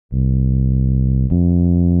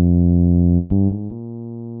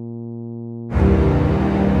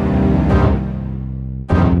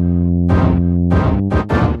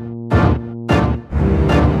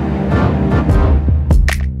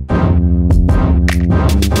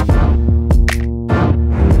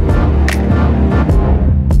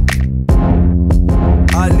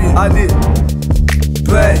Allez,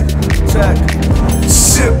 play, check.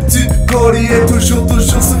 Chip du courrier, toujours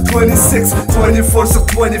sur 26, 24 sur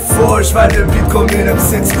 24. J'vais le beat comme une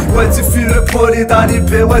M6. Ouais, tu fuis le poli dans les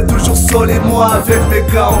bains, ouais, toujours solide. Moi avec mes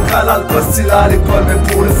gars, on calale pas style à l'école, mais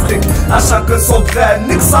pour le fric. À chacun son brand,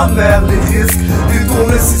 nique sa mère, les risques.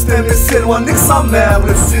 Détourne le système et s'éloigne, nique sa mère,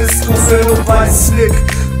 le fils. On fait nos bails slick.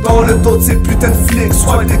 Dans le dos de ces putains de flics,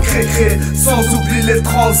 soit des cré-cré, sans oublier les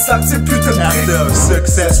 30 sacs, ces putains de briques. After a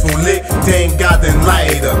successful lick, thank God and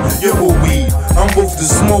lighter. You're a weed, I'm both the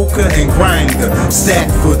smoker and grinder. Stack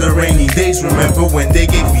for the rainy days, remember when they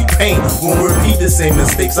gave me pain. Won't repeat the same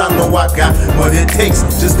mistakes, I know I got what it takes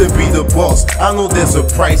just to be the boss. I know there's a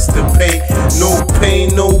price to pay, no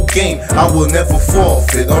pain, no gain, I will never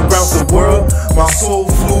forfeit. Around the world, my soul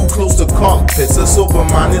flew close to cockpits. A sober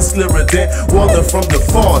mind is clearer than water from the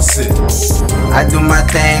faucet. I do my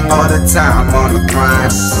thing all the time on the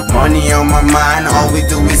grind. Money on my mind, all we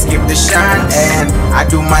do is keep the shine. And I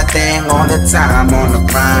do my thing all the time on the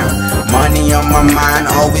grind. Money on my mind,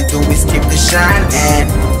 all we do is keep the shine. And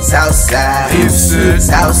Southside, Rive-Sud,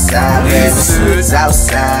 Southside, Rive-Sud,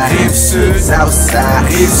 Southside, Rive-Sud, Southside,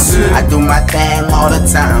 Rive-Sud. I do my thing all the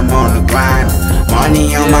time on the grind.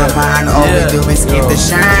 Money on my mind, all we do is keep the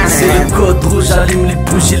shine. C'est le code rouge, j'allume les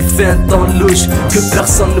bougies, le fait un temps louche. Que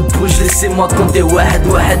personne ne bouge, laissez-moi compter wahed,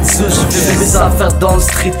 wahed, souche. Je fais mes affaires dans le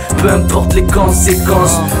street, peu importe les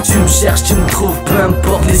conséquences. Tu me cherches, tu me trouves, peu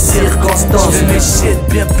importe les circonstances. Je fais mes shit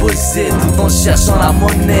bien posés, tout en cherchant la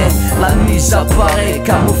monnaie. La nuit j'apparais,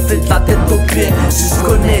 camouflé de la tête aux pieds. Si je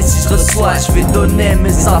connais, si je reçois, je vais donner.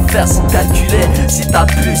 Mes affaires sont calculées, si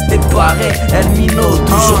t'abuses, t'es barré. MINO,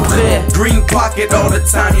 toujours prêt. Green pocket all the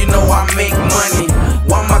time, you know I make money.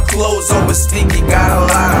 While my clothes always sticky, got a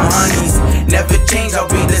lot of honeys. Never change, I'll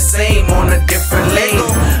be the same on a different lane.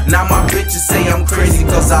 Now my bitches say I'm crazy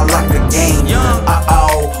cause I like the game.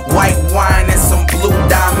 Uh-oh, white wine and some blue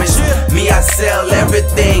diamonds. Me, I sell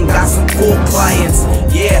everything, got some cool clients.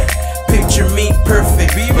 Yeah, picture me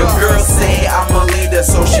perfect. Your girl say I'm a leader,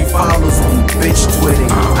 so she follows me, bitch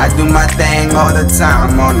twitting. I do my thing all the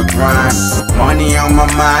time on the grind. Money on my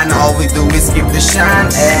mind, all we do is keep the shine.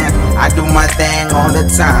 And I do my thing all the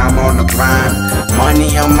time on the grind.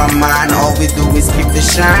 Money on my mind, all we do is keep the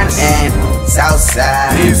shine. And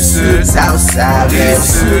Southside, Rive-Sud, Southside,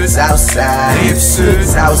 Rive-Sud, Southside, Rive-Sud,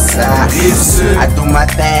 Southside, Rive-Sud. I do my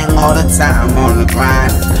thing all the time on the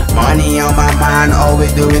grind. Money on my mind, all we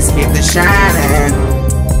do is keep the shine.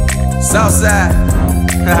 Southside,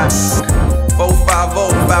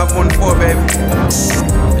 450-514, baby.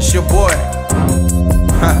 It's your boy.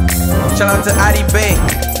 Shout out to Adi Bay,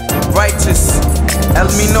 Righteous,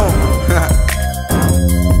 MINO.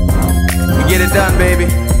 We get it done, baby.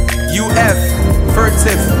 UF,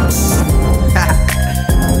 Furtive.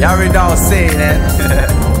 Y'all already know what I'm saying, man.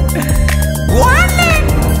 What?